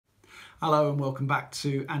Hello and welcome back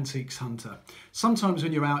to Antiques Hunter. Sometimes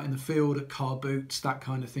when you're out in the field at car boots, that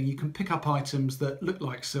kind of thing, you can pick up items that look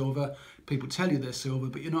like silver. People tell you they're silver,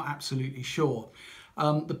 but you're not absolutely sure.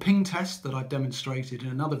 The ping test that I've demonstrated in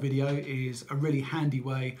another video is a really handy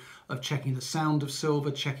way of checking the sound of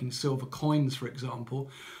silver, checking silver coins, for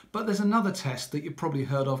example. But there's another test that you've probably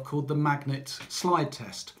heard of called the magnet slide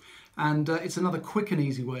test. And it's another quick and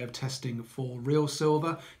easy way of testing for real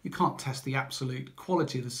silver. You can't test the absolute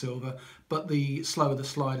quality of the silver, but the slower the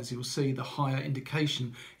slide, as you'll see, the higher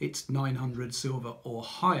indication it's 900 silver or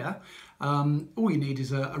higher. All you need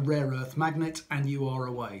is a rare earth magnet and you are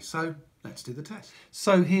away. So let's do the test.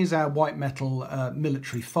 So here's our white metal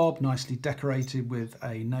military fob, nicely decorated with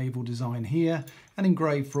a naval design here and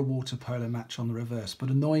engraved for a water polo match on the reverse. But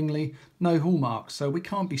annoyingly, no hallmarks, so we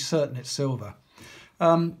can't be certain it's silver.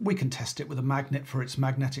 We can test it with a magnet for its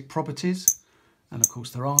magnetic properties, and of course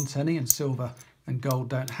there aren't any, and silver and gold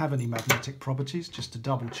don't have any magnetic properties, just to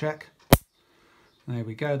double check. There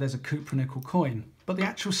we go, there's a cupronickel coin. But the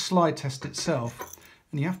actual slide test itself,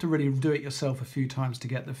 and you have to really do it yourself a few times to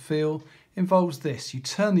get the feel, involves this. You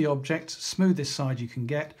turn the object, smoothest side you can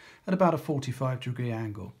get, at about a 45-degree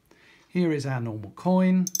angle. Here is our normal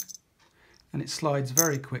coin, and it slides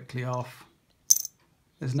very quickly off.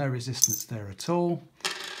 There's no resistance there at all.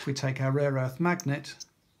 If we take our rare earth magnet,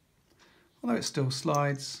 although it still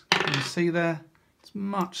slides, you can see there, it's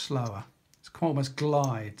much slower. It's almost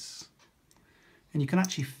glides. And you can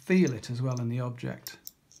actually feel it as well in the object.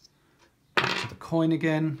 Back to the coin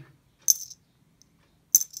again.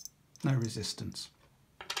 No resistance.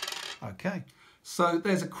 Okay. So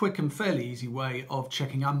there's a quick and fairly easy way of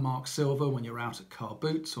checking unmarked silver when you're out at car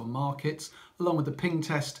boots or markets. Along with the ping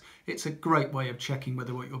test, it's a great way of checking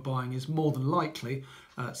whether what you're buying is more than likely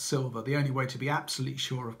silver. The only way to be absolutely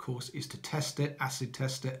sure, of course, is to test it, acid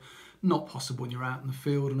test it. Not possible when you're out in the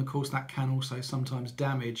field, and of course that can also sometimes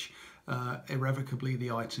damage irrevocably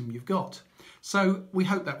the item you've got. So we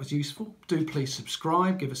hope that was useful. Do please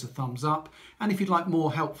subscribe, give us a thumbs up, and if you'd like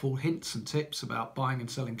more helpful hints and tips about buying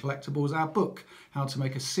and selling collectibles, our book, How to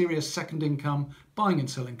Make a Serious Second Income Buying and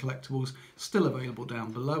Selling Collectibles, still available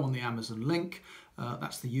down below on the Amazon link.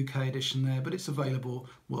 That's the UK edition there, but it's available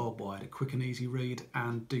worldwide. A quick and easy read,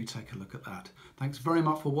 and do take a look at that. Thanks very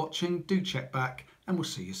much for watching. Do check back, and we'll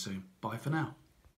see you soon. Bye for now.